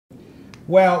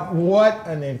Well, what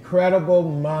an incredible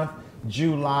month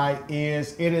July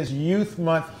is. It is Youth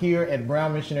Month here at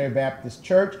Brown Missionary Baptist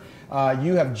Church.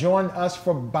 You have joined us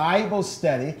for Bible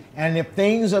study, and if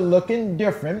things are looking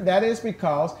different, that is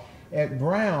because at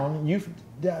Brown,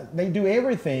 they do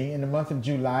everything in the month of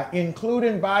July,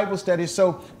 including Bible studies.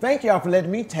 So thank y'all for letting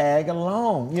me tag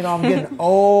along. You know, I'm getting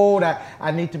old.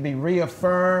 I need to be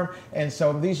reaffirmed. And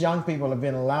so these young people have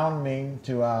been allowing me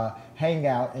to hang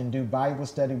out and do Bible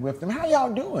study with them. How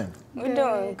y'all doing? We're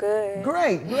doing good.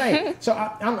 Great, great. So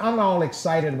I'm all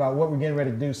excited about what we're getting ready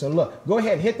to do. So look, go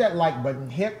ahead, hit that like button,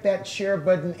 hit that share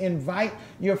button, invite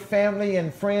your family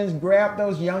and friends, grab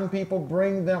those young people,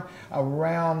 bring them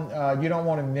around. You don't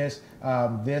want to miss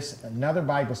another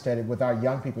Bible study with our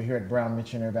young people here at Brown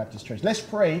Missionary Baptist Church. Let's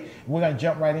pray. We're going to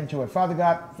jump right into it. Father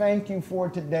God, thank you for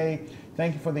today.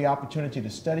 Thank you for the opportunity to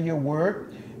study your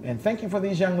word. And thank you for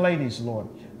these young ladies, Lord.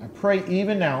 I pray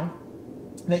even now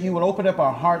that you will open up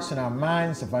our hearts and our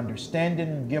minds of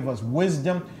understanding, give us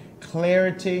wisdom,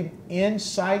 clarity,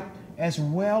 insight, as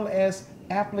well as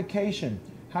application.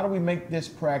 How do we make this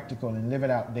practical and live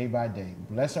it out day by day?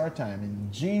 Bless our time.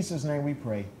 In Jesus' name we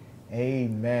pray.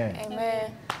 Amen.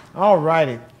 Amen. All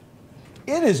righty.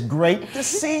 It is great to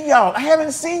see y'all. I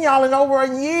haven't seen y'all in over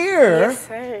a year. Yes,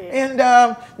 sir.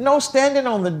 And no standing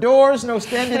on the doors, no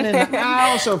standing in the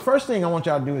aisle. So first thing I want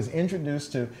y'all to do is introduce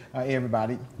to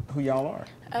everybody who y'all are.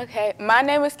 Okay, my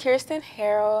name is Kirsten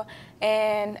Harrell,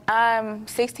 and I'm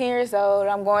 16 years old.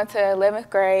 I'm going to 11th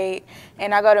grade,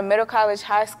 and I go to Middle College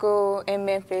High School in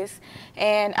Memphis,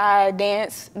 and I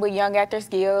dance with Young Actors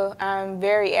Guild. I'm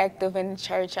very active in the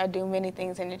church. I do many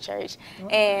things in the church,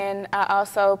 and I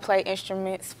also play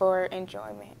instruments for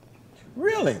enjoyment.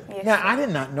 Really? Yes, now, sir. I did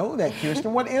not know that,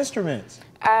 Kirsten. What instruments?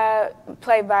 I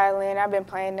play violin. I've been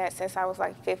playing that since I was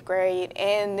like 5th grade,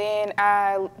 and then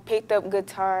I picked up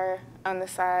guitar on the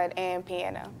side and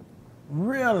piano.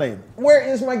 Really? Where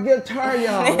is my guitar,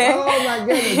 y'all? Oh, my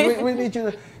goodness. We need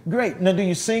you to... Great. Now, do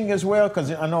you sing as well?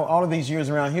 Because I know all of these years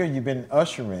around here you've been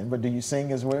ushering, but do you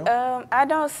sing as well? I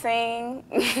don't sing.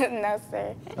 No,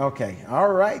 sir. Okay.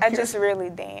 All right. I just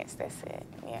really dance. That's it.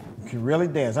 Yeah. You can really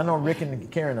dance. I know Rick and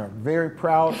Karen are very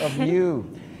proud of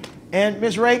you. And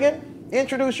Miss Reagan,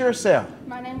 introduce yourself.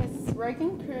 My name is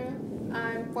Reagan Crew.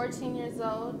 I'm 14 years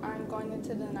old. I'm going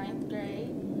into the 9th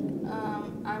grade.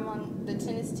 I'm on the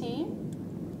tennis team,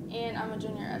 and I'm a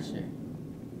junior usher.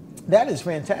 That is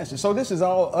fantastic. So this is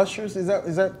all ushers. Is that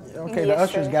okay? Yes, the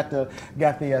ushers sir.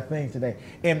 got the thing today.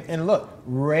 And look,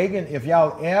 Reagan, if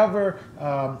y'all ever,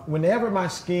 whenever my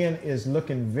skin is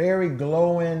looking very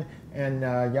glowing, and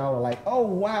y'all are like, oh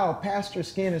wow, Pastor's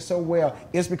skin is so well,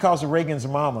 it's because of Reagan's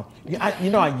mama.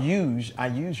 I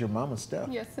use your mama's stuff.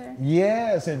 Yes, sir.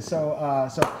 Yes, and so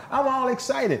I'm all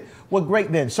excited. Well,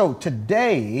 great then. So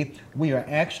today we are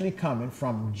actually coming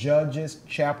from Judges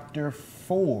chapter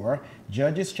 4.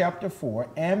 Judges chapter 4,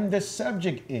 and the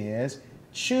subject is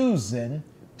choosing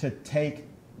to take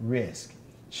risk.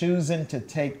 Choosing to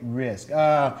take risk.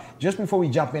 Just before we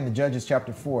jump into Judges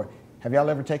chapter 4, have y'all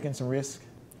ever taken some risk?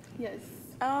 Yes.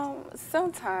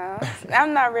 Sometimes.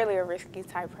 I'm not really a risky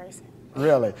type person.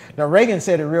 Really? Now Reagan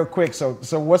said it real quick. So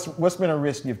what's been a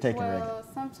risk you've taken, Reagan? Well,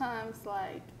 sometimes,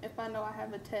 like, if I know I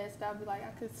have a test, I'll be like,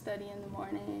 I could study in the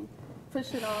morning,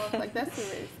 push it off. Like, that's a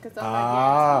risk, because I'm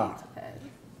not guaranteed to pass.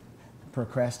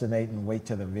 Procrastinate and wait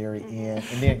till the very end,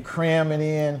 and then cram it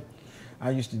in.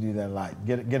 I used to do that a lot.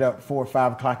 Get up 4 or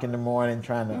 5 o'clock in the morning,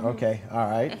 trying to. Okay, all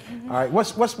right.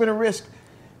 What's been a risk?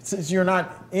 Since you're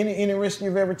not any risk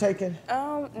you've ever taken?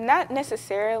 Not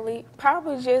necessarily.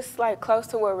 Probably just like close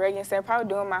to what Reagan said. Probably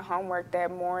doing my homework that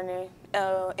morning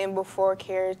and before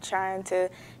care, trying to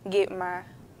get my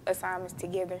assignments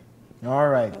together. All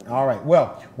right.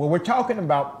 Well, we're talking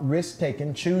about risk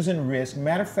taking, choosing risk.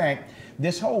 Matter of fact,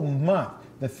 this whole month,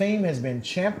 the theme has been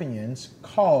champions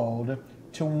called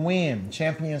to win.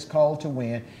 Champions called to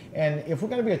win. And if we're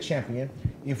going to be a champion,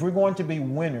 if we're going to be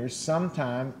winners,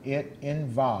 sometime it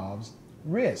involves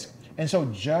risk. And so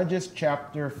Judges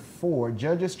chapter 4,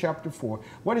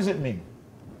 what does it mean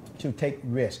to take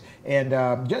risk? And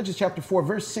Judges chapter 4,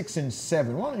 verse 6 and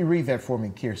 7. Why don't you read that for me,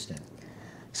 Kirsten?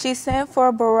 She sent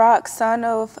for Barak, son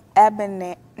of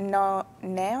Abinah.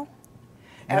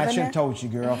 And I should have told you,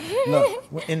 girl.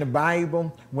 Look, in the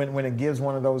Bible, when it gives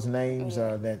one of those names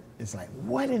that it's like,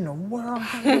 what in the world?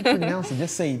 How do you pronounce it?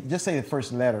 Just say the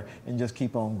first letter and just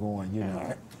keep on going, you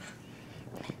know.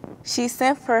 She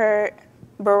sent for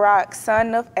Barak,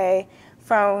 son of A,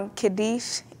 from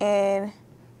Kadesh and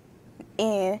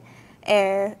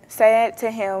said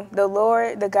to him, the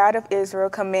Lord, the God of Israel,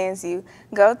 commands you,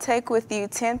 go take with you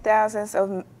 10,000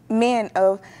 of men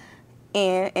of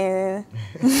N and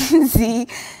Z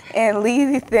and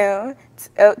lead them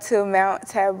up to Mount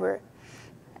Tabor.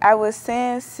 I will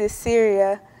send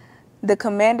Sisera, the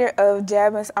commander of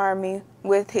Jabin's army,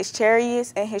 with his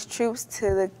chariots and his troops to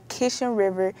the Kishon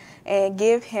River and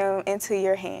give him into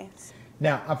your hands.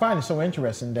 Now, I find it so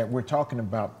interesting that we're talking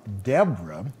about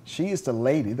Deborah. She is the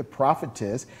lady, the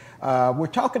prophetess. We're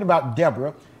talking about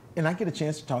Deborah, and I get a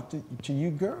chance to talk to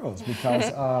you girls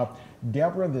because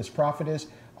Deborah, this prophetess,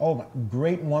 oh,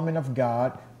 great woman of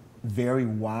God, very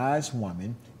wise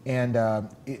woman. And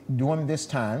during this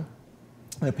time,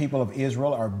 the people of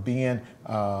Israel are being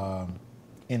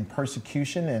in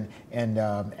persecution, and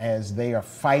as they are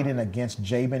fighting against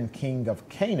Jabin, king of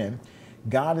Canaan,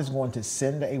 God is going to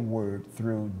send a word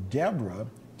through Deborah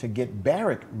to get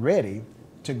Barak ready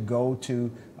to go to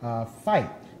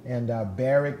fight. And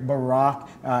Barak,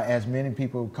 as many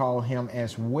people call him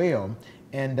as well.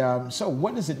 And so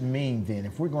what does it mean then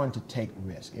if we're going to take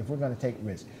risk? If we're going to take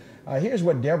risk, here's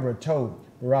what Deborah told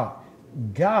Barak.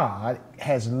 God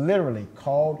has literally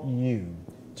called you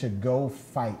to go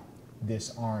fight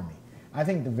this army. I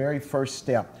think the very first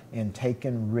step in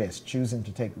taking risk, choosing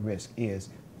to take risk, is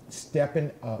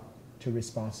stepping up to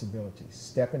responsibility.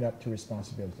 Stepping up to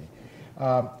responsibility.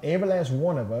 Every last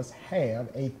one of us have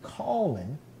a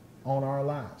calling on our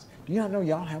lives. Do you not know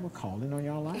y'all have a calling on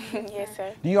y'all life? Yes,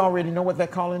 sir. Do you already know what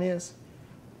that calling is?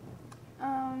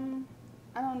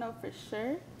 I don't know for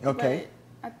sure. Okay.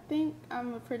 But I think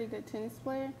I'm a pretty good tennis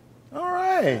player. All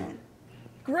right.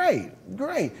 Great,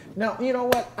 great. Now, you know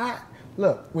what?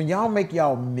 Look, when y'all make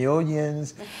y'all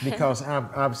millions, because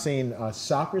I've seen a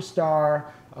soccer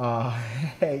star,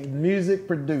 a music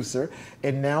producer,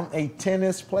 and now a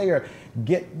tennis player.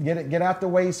 Get out the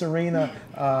way, Serena,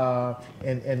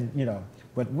 and you know.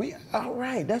 But all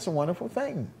right, that's a wonderful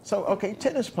thing. So, okay,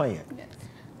 tennis playing. Yes.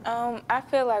 I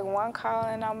feel like one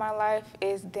calling on my life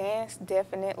is dance,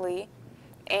 definitely.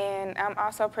 And I'm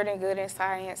also pretty good in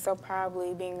science, so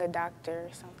probably being a doctor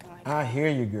or something like that. I hear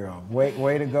you, girl.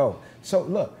 Way to go. So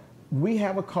look, we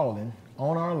have a calling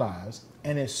on our lives,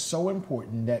 and it's so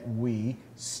important that we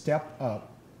step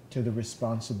up to the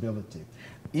responsibility.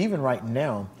 Even right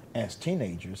now, as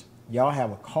teenagers, y'all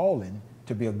have a calling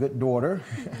to be a good daughter,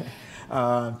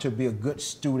 to be a good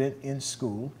student in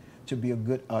school, to be a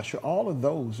good usher. All of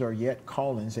those are yet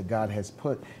callings that God has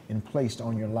put and placed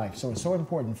on your life. So it's so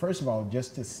important, first of all,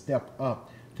 just to step up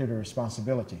to the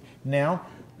responsibility. Now,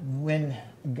 when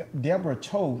Deborah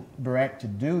told Barak to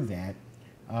do that,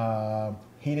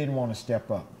 he didn't want to step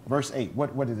up. Verse 8,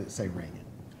 what did it say, Reagan?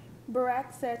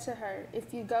 Barak said to her,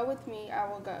 "If you go with me, I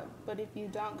will go. But if you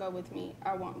don't go with me,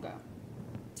 I won't go."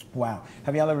 Wow.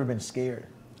 Have y'all ever been scared?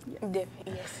 Yes.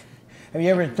 Have you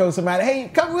ever told somebody, "Hey,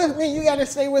 come with me, you got to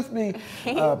stay with me"?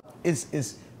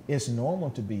 It's normal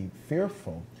to be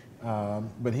fearful.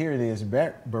 But here it is,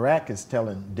 Barak is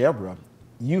telling Deborah,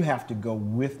 you have to go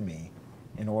with me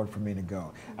in order for me to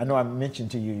go. I know I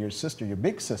mentioned to you your sister, your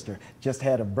big sister, just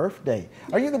had a birthday.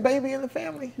 Are you the baby in the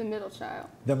family? The middle child.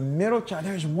 The middle child.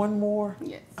 There's one more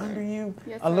Yes, sir. under you?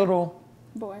 Yes, a sir. little...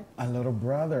 Boy. A little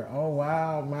brother. Oh,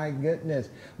 wow. My goodness.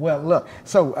 Well, look.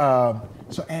 So,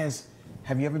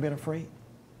 have you ever been afraid?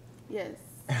 Yes.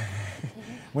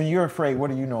 When you're afraid, what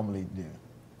do you normally do?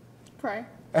 Pray.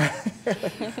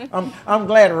 I'm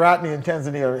glad Rodney and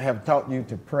Tanzania have taught you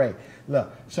to pray.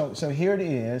 Look, so here it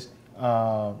is.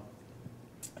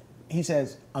 He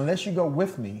says, unless you go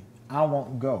with me, I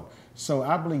won't go. So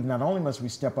I believe not only must we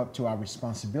step up to our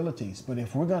responsibilities, but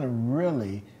if we're going to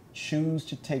really choose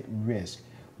to take risk,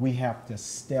 we have to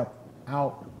step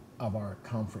out of our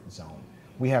comfort zone.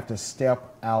 We have to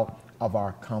step out of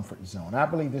our comfort zone. I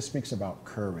believe this speaks about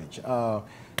courage.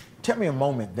 Tell me a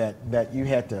moment that you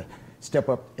had to step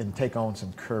up and take on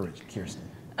some courage, Kirsten.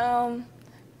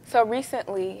 So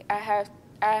recently, I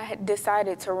had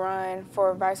decided to run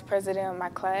for vice president of my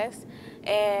class,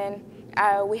 and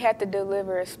we had to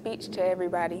deliver a speech to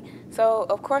everybody. So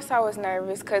of course I was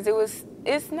nervous because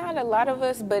it's not a lot of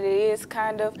us, but it is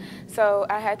kind of. So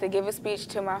I had to give a speech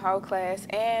to my whole class,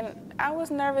 and I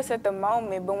was nervous at the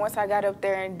moment, but once I got up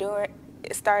there and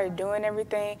started doing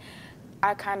everything,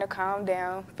 I kind of calmed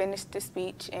down, finished the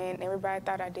speech, and everybody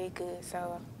thought I did good.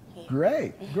 So yeah.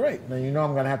 Great. Now you know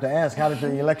I'm going to have to ask, how did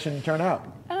the election turn out?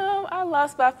 I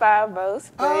lost by 5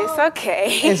 votes, but it's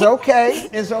okay.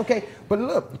 It's okay. But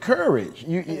look, courage.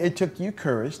 It took you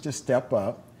courage to step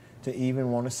up, to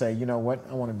even want to say, you know what,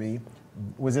 I want to be.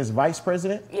 Was this vice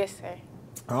president? Yes, sir.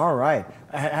 All right.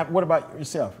 What about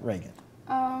yourself, Reagan?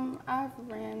 I've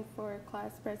ran for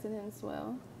class president as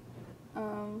well.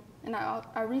 And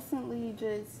I recently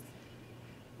just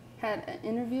had an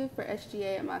interview for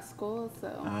SGA at my school,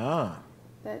 so.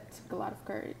 that took a lot of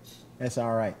courage. That's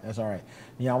all right. That's all right.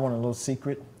 Y'all want a little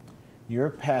secret? Your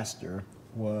pastor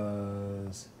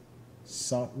was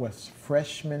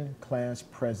freshman class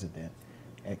president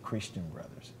at Christian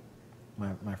Brothers,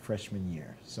 my freshman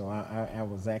year. So I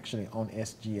was actually on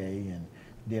SGA and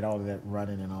did all of that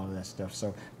running and all of that stuff.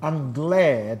 So I'm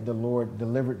glad the Lord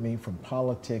delivered me from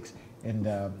politics and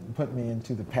put me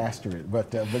into the pastorate.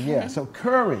 But yeah, so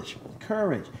courage.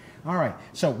 All right,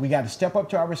 so we got to step up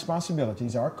to our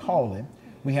responsibilities, our calling.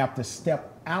 We have to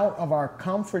step out of our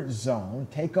comfort zone,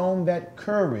 take on that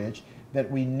courage that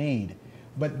we need.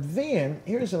 But then,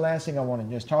 here's the last thing I want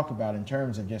to just talk about in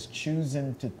terms of just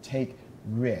choosing to take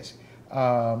risk.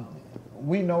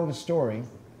 We know the story.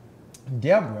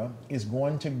 Deborah is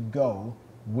going to go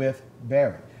with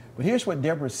Barak. But here's what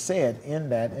Deborah said in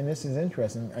that, and this is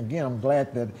interesting. Again, I'm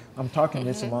glad that I'm talking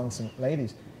this among some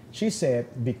ladies. She said,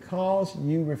 because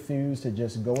you refuse to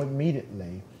just go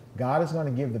immediately, God is going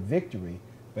to give the victory,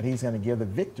 but he's going to give the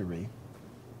victory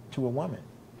to a woman.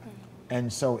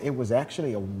 And so it was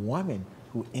actually a woman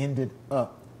who ended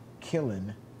up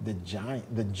killing the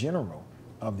general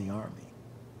of the army.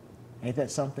 Ain't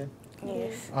that something?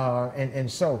 Yes. But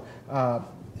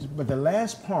the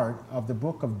last part of the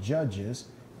book of Judges,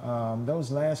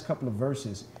 those last couple of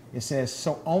verses, it says,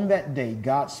 so on that day,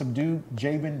 God subdued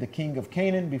Jabin, the king of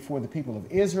Canaan, before the people of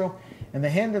Israel. And the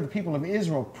hand of the people of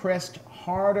Israel pressed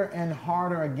harder and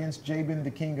harder against Jabin,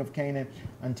 the king of Canaan,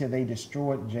 until they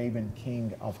destroyed Jabin,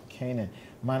 king of Canaan.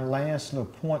 My last little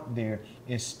point there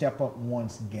is step up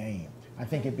one's game. I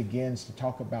think it begins to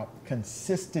talk about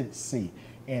consistency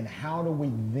and how do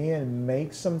we then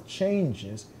make some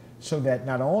changes so that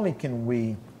not only can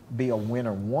we be a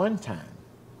winner one time,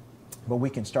 but we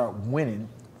can start winning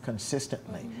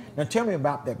consistently. Now tell me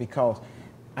about that, because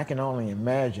I can only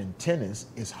imagine tennis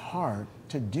is hard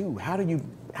to do. How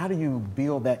do you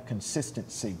build that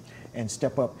consistency and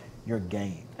step up your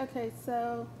game? Okay,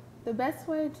 so the best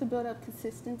way to build up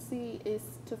consistency is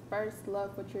to first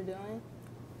love what you're doing.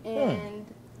 And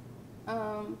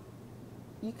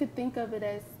you could think of it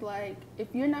as like, if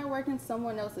you're not working,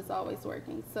 someone else is always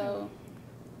working. So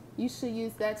you should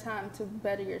use that time to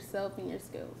better yourself and your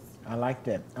skills. I like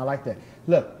that.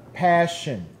 Look,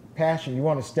 passion. You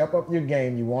want to step up your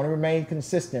game. You want to remain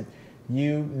consistent.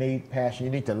 You need passion.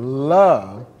 You need to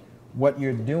love what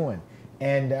you're doing.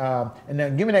 And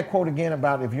then give me that quote again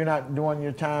about if you're not doing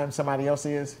your time, somebody else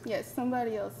is? Yes,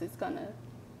 somebody else is going to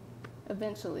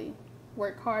eventually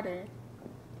work harder.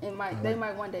 They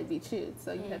might one day beat you,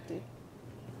 so you have to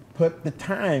put the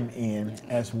time in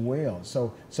as well.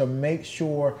 So make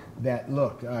sure that,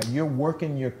 look, you're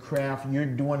working your craft, you're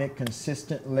doing it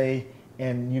consistently,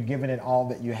 and you're giving it all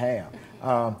that you have.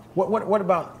 What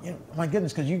about, my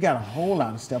goodness, because you got a whole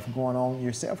lot of stuff going on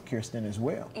yourself, Kirsten, as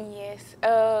well. Yes.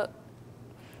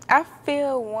 I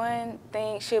feel one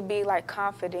thing should be like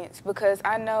confidence, because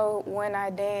I know when I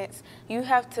dance, you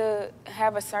have to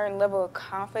have a certain level of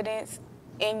confidence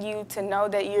in you to know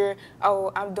that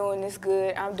I'm doing this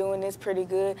good, I'm doing this pretty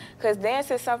good, because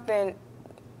dance is something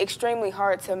extremely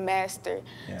hard to master.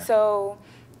 Yeah. So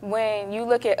when you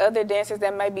look at other dancers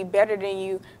that might be better than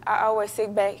you, I always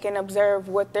sit back and observe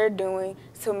what they're doing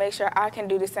to make sure I can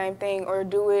do the same thing or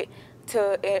do it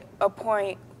to a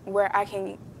point where I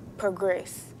can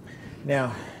progress.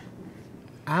 Now,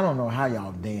 I don't know how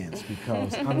y'all dance,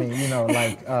 because, I mean,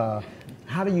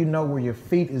 how do you know where your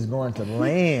feet is going to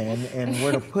land and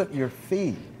where to put your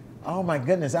feet? Oh my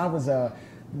goodness,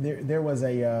 there was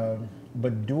a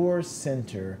Badur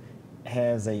Center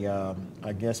has I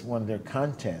guess one of their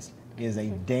contests is a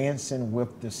Dancing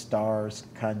with the Stars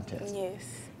contest. Yes.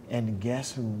 And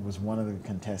guess who was one of the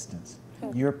contestants?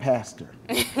 Your pastor.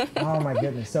 Oh my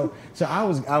goodness. So I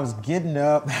was getting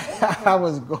up, I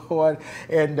was going,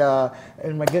 and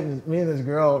my goodness, me and this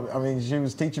girl, I mean, she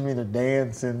was teaching me to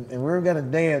dance, and we were gonna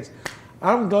dance.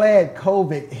 I'm glad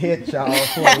COVID hit, y'all,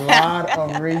 for a lot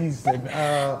of reasons.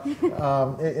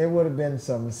 It would have been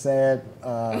some sad,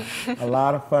 a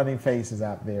lot of funny faces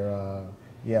out there.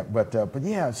 But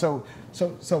yeah. So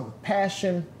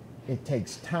passion. It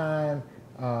takes time.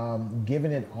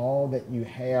 Giving it all that you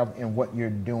have in what you're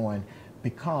doing,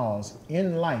 because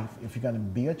in life, if you're going to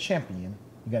be a champion,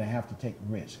 you're going to have to take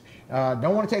risks.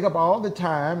 Don't want to take up all the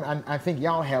time. I think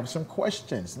y'all have some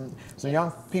questions. So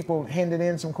young people handed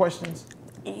in some questions?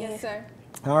 Yes, sir.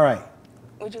 All right.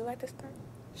 Would you like to start?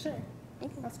 Sure.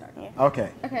 I'll start. Yeah.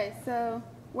 Okay. Okay, so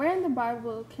where in the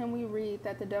Bible can we read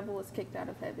that the devil was kicked out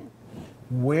of heaven?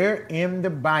 Where in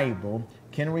the Bible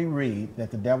can we read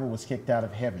that the devil was kicked out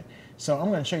of heaven? So I'm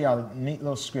going to show y'all a neat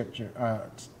little scripture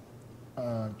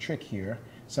trick here.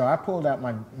 So I pulled out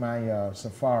my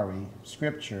Safari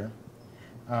scripture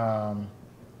I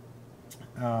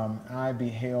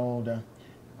beheld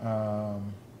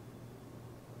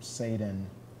Satan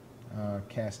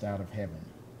cast out of heaven.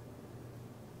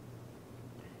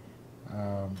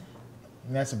 And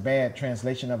that's a bad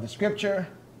translation of the scripture.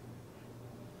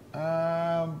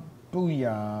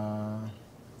 Booyah.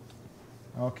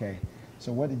 Okay,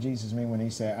 so what did Jesus mean when he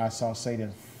said, I saw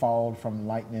Satan fall from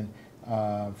lightning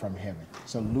from heaven?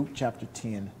 So Luke chapter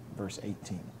 10, verse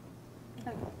 18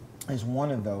 is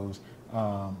one of those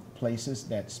places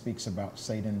that speaks about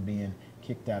Satan being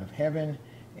kicked out of heaven.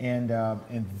 And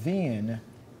then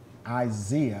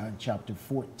Isaiah chapter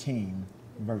 14,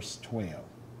 verse 12.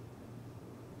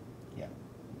 Yeah.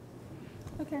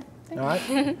 Okay. All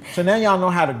right. So now y'all know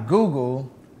how to Google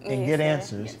and Yes, get sir.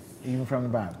 answers, even from the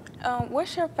Bible.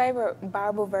 What's your favorite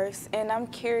Bible verse? And I'm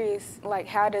curious, like,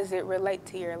 how does it relate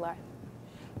to your life?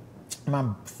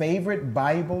 My favorite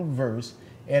Bible verse,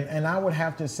 and I would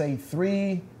have to say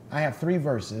I have three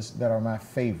verses that are my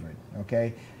favorite,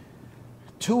 okay?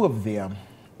 Two of them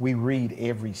we read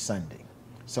every Sunday.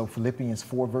 So Philippians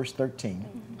 4, verse 13,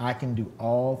 I can do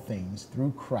all things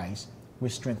through Christ,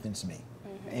 which strengthens me.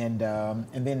 And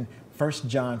then 1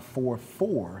 John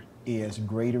 4:4 is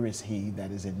greater is he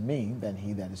that is in me than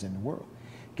he that is in the world.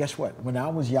 Guess what? When I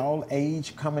was y'all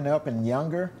age coming up and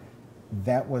younger,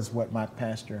 that was what my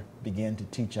pastor began to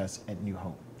teach us at New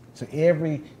Hope. So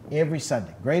every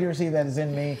Sunday, greater is he that is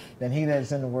in me than he that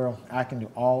is in the world. I can do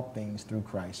all things through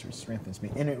Christ who strengthens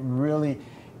me. And it really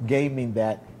gave me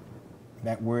that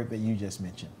word that you just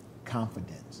mentioned,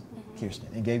 confidence, Kirsten.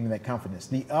 It gave me that confidence.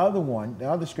 The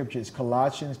other scripture is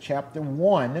Colossians chapter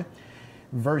 1,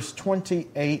 verse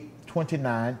 28,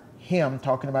 29. Him,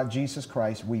 talking about Jesus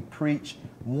Christ, we preach,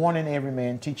 warning every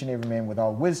man, teaching every man with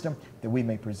all wisdom, that we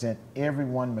may present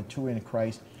everyone mature in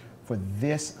Christ. For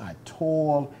this I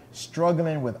toil,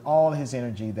 struggling with all his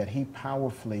energy that he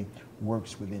powerfully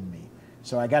works within me.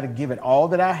 So I got to give it all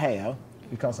that I have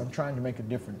because I'm trying to make a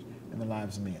difference in the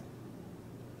lives of men.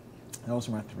 Those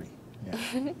are my three.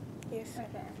 Yeah. Yes.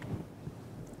 Okay.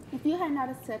 If you had not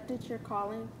accepted your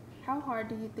calling, how hard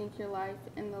do you think your life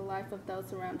and the life of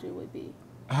those around you would be?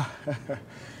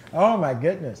 Oh my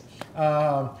goodness.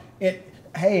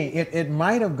 It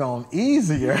might have gone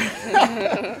easier.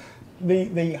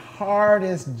 The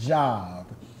hardest job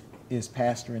is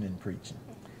pastoring and preaching.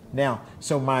 Now,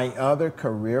 so my other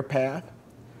career path,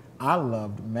 I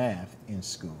loved math in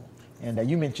school. And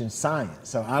you mentioned science.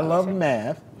 So I loved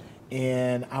math,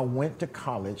 and I went to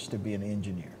college to be an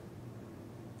engineer.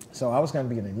 So I was going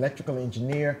to be an electrical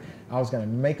engineer. I was going to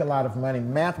make a lot of money.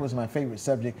 Math was my favorite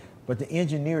subject, but the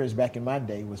engineers back in my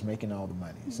day was making all the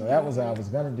money. So that was what I was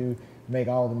going to do, make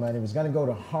all the money. I was going to go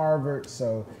to Harvard.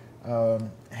 So,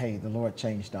 hey, the Lord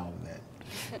changed all of that.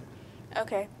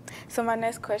 Okay. So my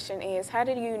next question is, how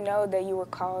did you know that you were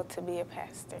called to be a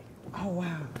pastor? Oh,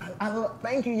 wow.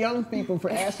 Thank you, young people, for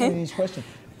asking me these questions.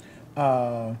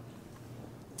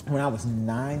 When I was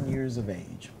 9 years of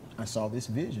age, I saw this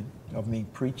vision of me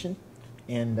preaching,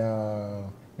 and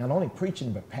not only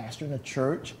preaching, but pastoring a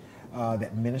church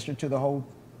that ministered to the whole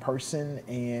person.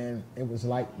 And it was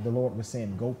like the Lord was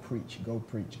saying, go preach, go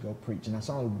preach, go preach. And I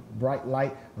saw a bright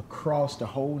light across the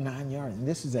whole 9 yards. And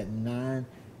this is at 9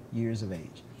 years of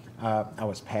age. I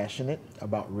was passionate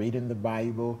about reading the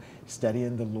Bible,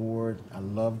 studying the Lord. I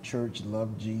loved church,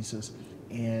 loved Jesus.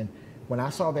 And when I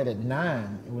saw that at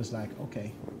 9, it was like,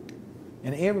 okay.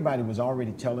 And everybody was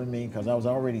already telling me, because I was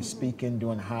already speaking,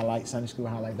 doing highlights, Sunday school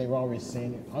highlights. They were already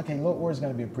saying, okay, Lord, where's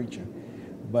going to be a preacher?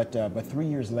 But 3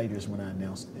 years later is when I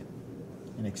announced it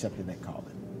and accepted that calling.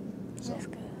 So, That's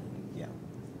good. yeah.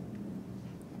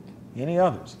 Any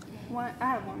others? I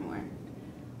have one more.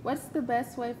 What's the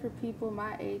best way for people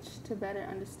my age to better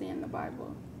understand the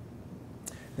Bible?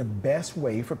 The best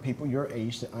way for people your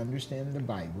age to understand the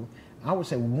Bible, I would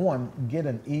say, one, get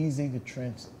an easy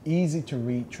to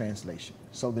read translation.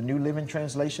 So the New Living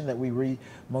Translation that we read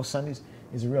most Sundays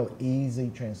is a real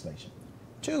easy translation.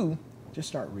 Two, just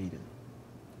start reading.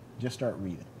 Just start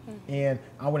reading. And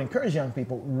I would encourage young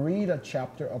people, read a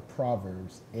chapter of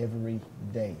Proverbs every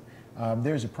day.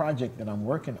 There's a project that I'm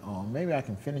working on. Maybe I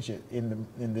can finish it in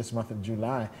this month of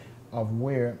July, of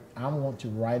where I want to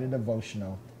write a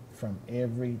devotional from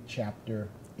every chapter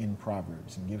in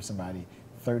Proverbs and give somebody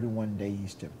 31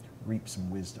 days to reap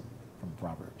some wisdom from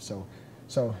Proverbs.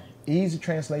 So easy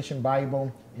translation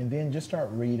Bible, and then just start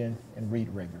reading and read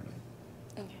regularly.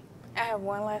 Okay. I have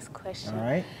one last question. All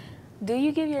right. Do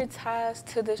you give your tithes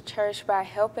to the church by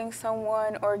helping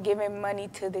someone or giving money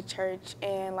to the church?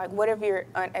 And like, what if you're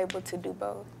unable to do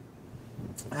both?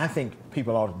 I think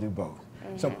people ought to do both.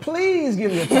 So please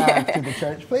give your tithe to the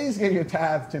church. Please give your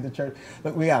tithe to the church.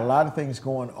 Look, we got a lot of things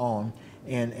going on,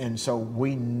 and so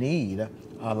we need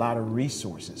a lot of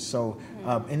resources. So,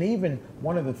 and even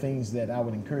one of the things that I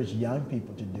would encourage young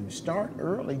people to do, start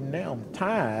early now,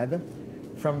 tithe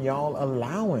from y'all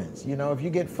allowance. You know, if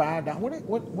you get $5,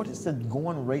 what is the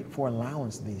going rate for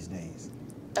allowance these days?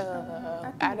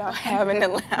 I don't have an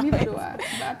allowance. Neither do I.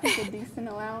 But I think a decent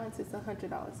allowance is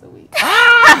 $100 a week.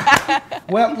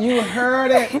 Well, you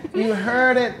heard it. You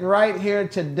heard it right here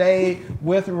today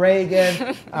with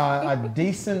Reagan. A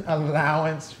decent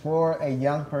allowance for a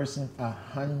young person,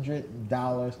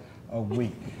 $100 a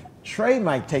week. Trey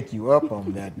might take you up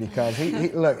on that because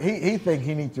he thinks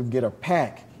he needs to get a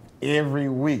pack every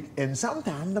week, and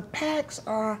sometimes the packs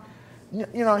are, you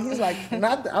know, he's like,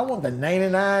 I want the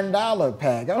 $99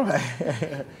 pack. I'm like,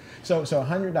 so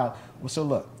 $100. Well, so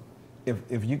look,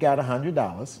 if you got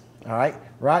 $100, all right,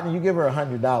 Rodney, you give her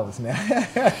 $100 now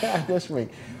this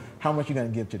week. How much you gonna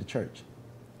give to the church?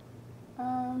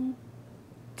 10%.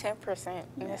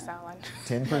 That's all I know.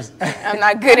 10%. I'm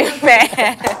not good at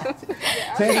math.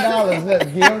 $10. Look,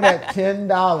 give that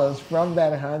 $10 from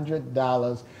that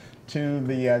 $100 to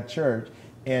the church.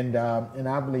 And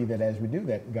I believe that as we do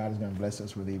that, God is going to bless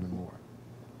us with even more.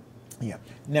 Yeah.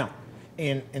 Now,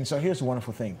 and so here's the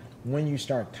wonderful thing. When you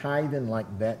start tithing like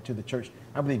that to the church,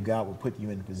 I believe God will put you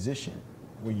in a position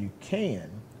where you can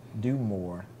do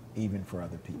more even for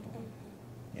other people.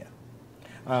 Yeah.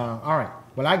 All right.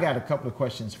 Well, I got a couple of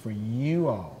questions for you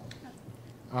all.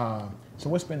 So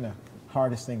what's been the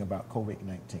hardest thing about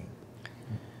COVID-19?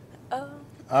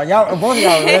 Y'all, both of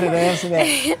y'all ready to answer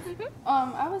that?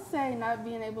 I would say not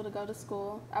being able to go to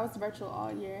school. I was virtual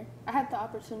all year. I had the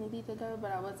opportunity to go,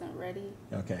 but I wasn't ready.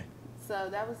 Okay. So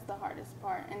that was the hardest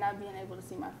part, and not being able to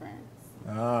see my friends.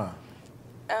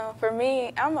 For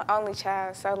me, I'm an only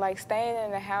child, so like staying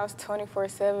in the house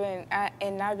 24/7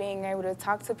 and not being able to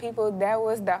talk to people, that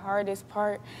was the hardest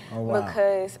part. Oh, wow.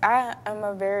 Because I am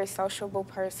a very sociable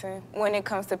person when it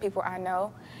comes to people I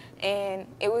know. And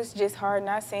it was just hard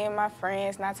not seeing my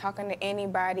friends, not talking to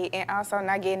anybody, and also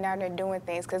not getting out there doing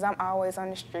things because I'm always on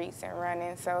the streets and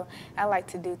running. So I like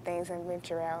to do things and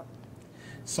venture out.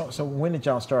 So when did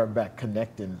y'all start back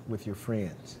connecting with your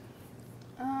friends?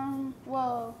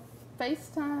 Well,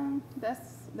 FaceTime, that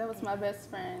was my best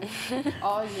friend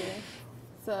all year.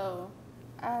 So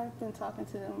I've been talking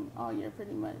to them all year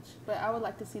pretty much, but I would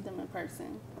like to see them in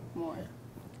person more.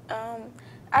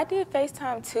 I did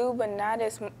FaceTime too, but not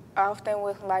as often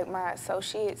with like my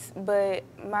associates. But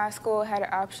my school had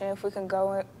an option if we can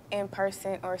go in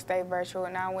person or stay virtual,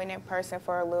 and I went in person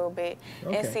for a little bit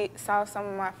and saw some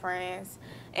of my friends.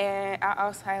 And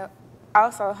I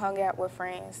also hung out with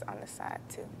friends on the side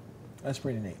too. That's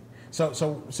pretty neat. So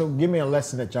give me a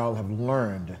lesson that y'all have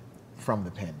learned from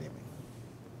the pandemic.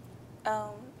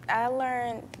 I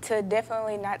learned to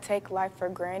definitely not take life for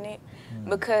granted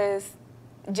because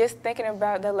just thinking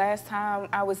about the last time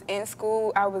I was in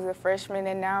school, I was a freshman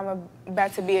and now I'm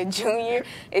about to be a junior.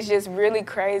 It's just really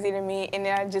crazy to me, and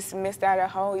then I just missed out a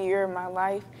whole year of my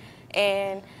life.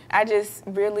 And I just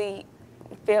really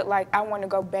felt like I want to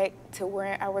go back to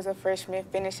where I was a freshman,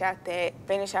 finish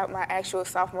out my actual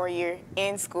sophomore year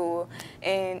in school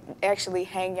and actually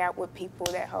hang out with people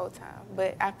that whole time.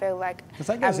 But I feel like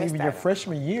because I guess even your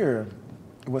freshman year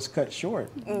was cut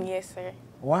short. Yes, sir.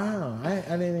 Wow, I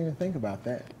didn't even think about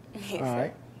that. Yes, all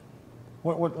right.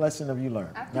 What lesson have you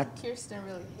learned? I think Kirsten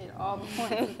really hit all the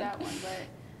points with that one, but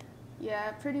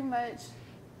yeah, pretty much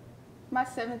my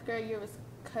 7th grade year was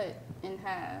cut in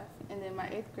half, and then my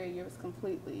 8th grade year was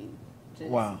completely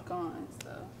just gone.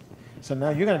 So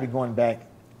now you're going to be going back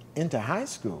into high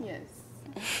school. Yes.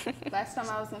 Last time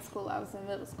I was in school, I was in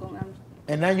middle school.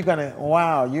 And now you're going to,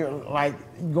 you're like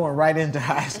going right into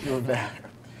high school now.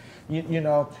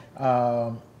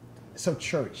 So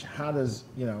church, how was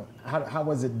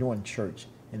it doing church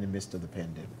in the midst of the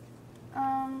pandemic?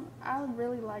 I would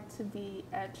really like to be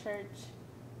at church,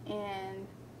 and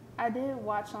I did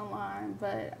watch online,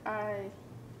 but I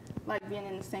like being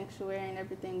in the sanctuary and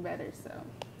everything better, so.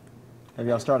 Have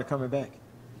y'all started coming back?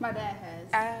 My dad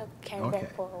has. I came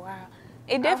back for a while.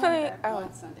 It definitely,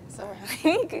 on Sunday, so.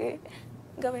 Good.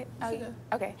 Go ahead.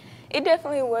 Okay. It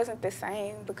definitely wasn't the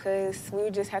same because we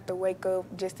would just have to wake up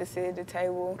just to sit at the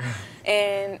table.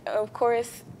 And of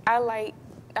course, I like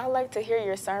to hear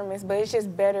your sermons, but it's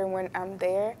just better when I'm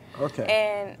there. Okay.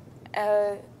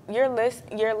 And your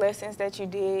lessons that you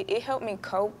did, it helped me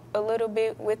cope a little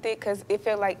bit with it because it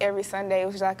felt like every Sunday it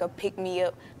was like a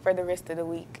pick-me-up for the rest of the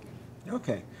week.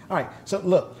 Okay. All right. So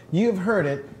look, you've heard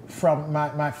it from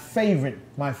my favorite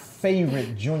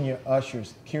junior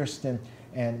ushers, Kirsten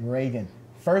and Reagan.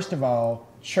 First of all,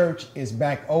 church is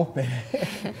back open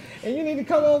and you need to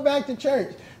come on back to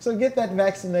church. So get that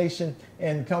vaccination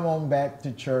and come on back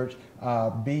to church,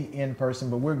 be in person.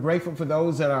 But we're grateful for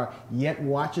those that are yet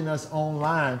watching us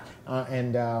online.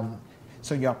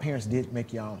 So your parents did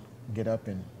make y'all get up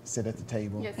and sit at the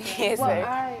table? Yes, sir. Yes, Well,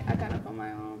 sir. I got up on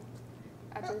my own.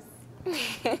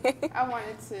 I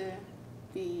wanted to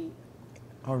be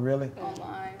Oh, really?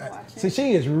 online watching. See,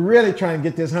 she is really trying to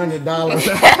get this $100.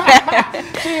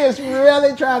 She is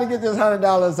really trying to get this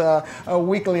 $100 a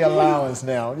weekly allowance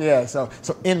now. Yeah, so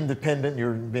independent.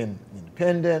 You've been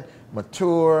independent,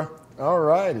 mature. All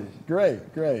righty, great.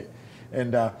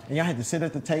 And y'all had to sit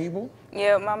at the table?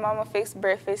 Yeah, my mama fixed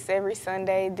breakfast every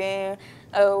Sunday. Then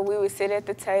we would sit at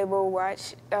the table,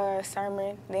 watch a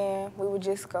sermon. Then we would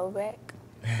just go back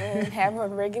and have a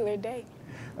regular day.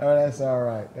 Oh, that's all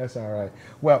right. That's all right.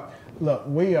 Well, look,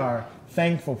 we are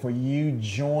thankful for you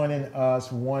joining us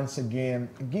once again.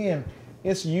 Again,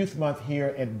 it's Youth Month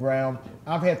here at Brown.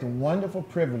 I've had the wonderful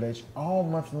privilege all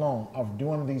month long of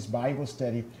doing these Bible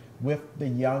study with the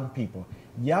young people.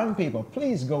 Young people,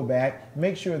 please go back.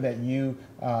 Make sure that you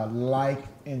like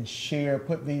and share.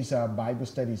 Put these Bible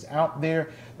studies out there.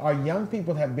 Our young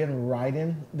people have been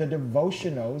writing the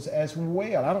devotionals as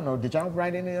well. I don't know, did y'all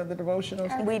write any of the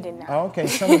devotionals? We did not. Okay,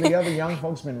 some of the other young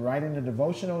folks been writing the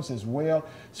devotionals as well.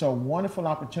 So wonderful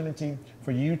opportunity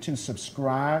for you to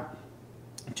subscribe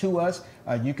to us.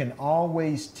 You can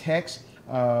always text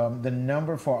the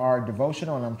number for our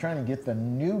devotional, and I'm trying to get the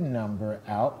new number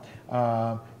out.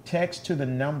 Text to the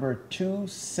number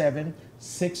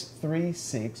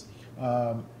 27636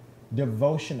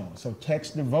 devotional. So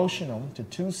text devotional to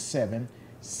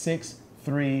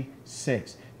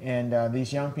 27636. And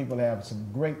these young people have some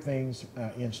great things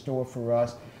in store for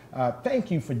us. Thank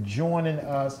you for joining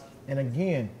us. And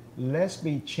again, let's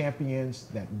be champions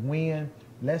that win.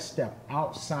 Let's step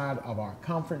outside of our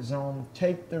comfort zone,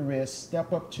 take the risk,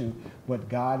 step up to what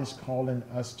God is calling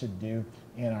us to do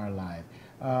in our life.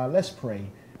 Let's pray.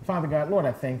 Father God, Lord,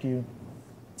 I thank you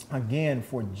again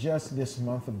for just this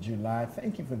month of July.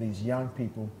 Thank you for these young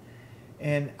people.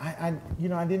 And I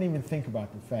didn't even think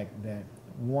about the fact that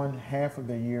one half of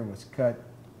the year was cut.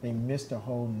 They missed a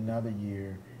whole nother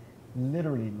year.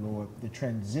 Literally, Lord, the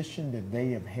transition that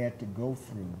they have had to go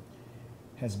through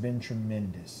has been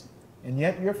tremendous. And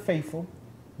yet you're faithful.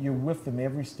 You're with them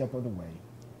every step of the way.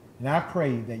 And I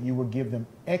pray that you will give them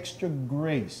extra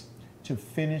grace to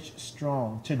finish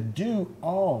strong, to do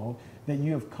all that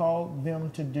you have called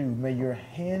them to do. May your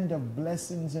hand of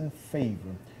blessings and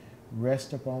favor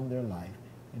rest upon their life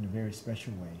in a very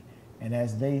special way. And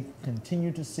as they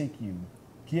continue to seek you,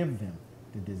 give them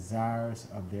the desires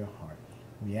of their heart.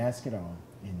 We ask it all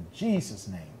in Jesus'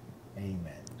 name.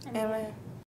 Amen. Amen.